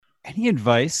Any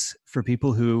advice for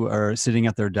people who are sitting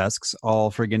at their desks all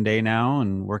friggin' day now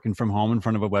and working from home in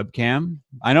front of a webcam?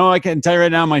 I know I can tell you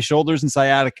right now, my shoulders and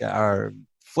sciatica are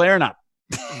flaring up.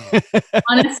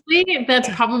 Honestly, that's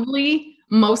probably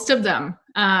most of them.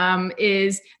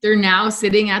 Is they're now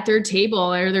sitting at their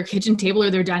table or their kitchen table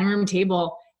or their dining room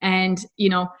table and,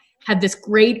 had this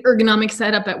great ergonomic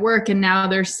setup at work, and now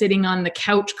they're sitting on the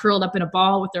couch curled up in a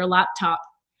ball with their laptop.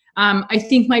 I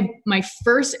think my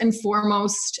first and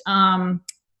foremost,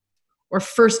 or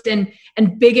first and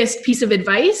biggest piece of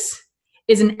advice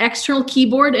is an external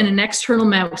keyboard and an external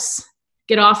mouse.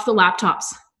 Get off the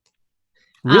laptops.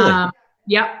 Really?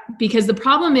 Yeah, because the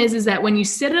problem is that when you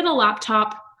sit at a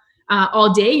laptop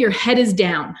all day, your head is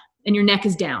down and your neck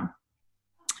is down.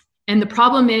 And the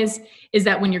problem is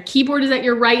that when your keyboard is at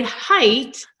your right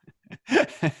height,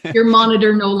 your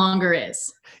monitor no longer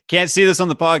is. Can't see this on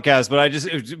the podcast,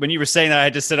 but when you were saying that, I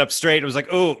had to sit up straight. It was like,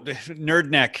 oh, nerd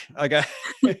neck. Okay,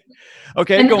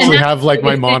 go on. I have like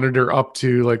my monitor up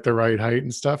to like the right height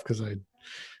and stuff because I'm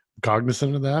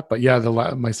cognizant of that. But yeah,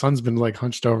 my son's been like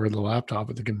hunched over the laptop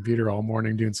at the computer all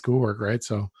morning doing schoolwork, right?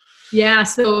 So yeah,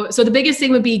 so the biggest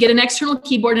thing would be get an external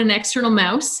keyboard and an external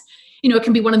mouse. It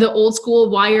can be one of the old school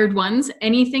wired ones,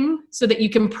 anything so that you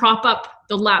can prop up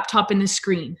the laptop in the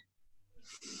screen.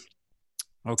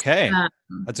 Okay.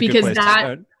 That's a good place to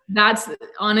start. That's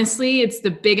honestly, it's the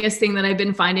biggest thing that I've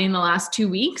been finding in the last 2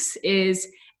 weeks is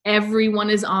everyone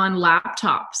is on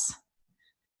laptops,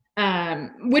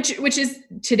 which is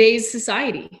today's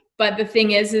society. But the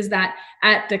thing is that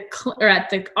at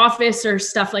the office or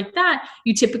stuff like that,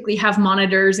 you typically have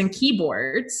monitors and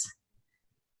keyboards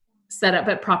set up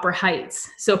at proper heights.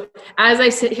 So as I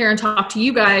sit here and talk to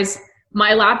you guys,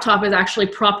 my laptop is actually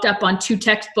propped up on 2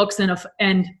 textbooks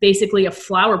and basically a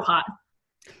flower pot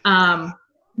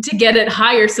to get it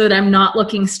higher so that I'm not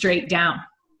looking straight down.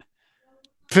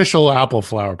 Official Apple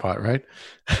flower pot, right?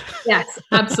 Yes,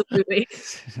 absolutely.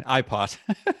 iPod.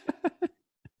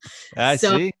 I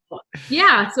see.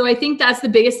 Yeah, so I think that's the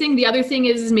biggest thing. The other thing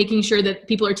is making sure that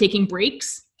people are taking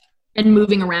breaks and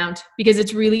moving around, because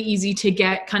it's really easy to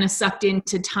get kind of sucked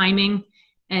into timing.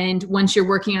 And once you're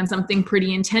working on something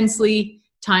pretty intensely,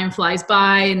 time flies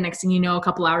by, and next thing you know, a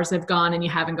couple hours have gone and you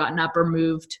haven't gotten up or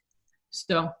moved.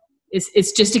 So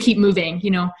it's just to keep moving,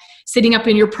 sitting up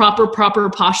in your proper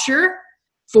posture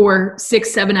for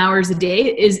 6-7 hours a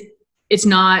day that's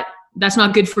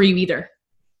not good for you either.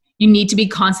 You need to be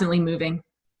constantly moving.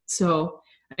 So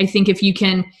I think if you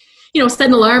can, set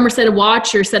an alarm or set a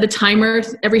watch or set a timer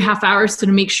every half hour so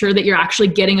to make sure that you're actually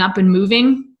getting up and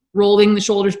moving, rolling the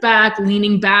shoulders back,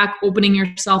 leaning back, opening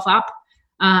yourself up.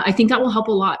 I think that will help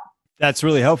a lot. That's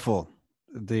really helpful.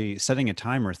 The setting a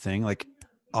timer thing, like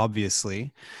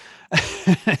obviously.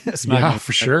 Yeah,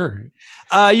 for sure.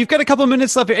 You've got a couple of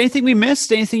minutes left here. Anything we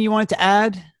missed? Anything you wanted to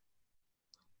add?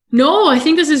 No, I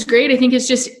think this is great. I think it's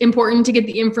just important to get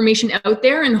the information out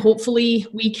there, and hopefully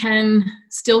we can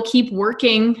still keep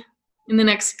working in the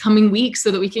next coming weeks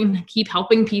so that we can keep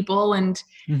helping people, and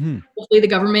hopefully the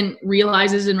government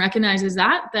realizes and recognizes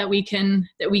that we can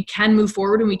move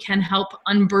forward and we can help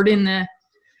unburden the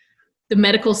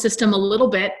medical system a little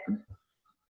bit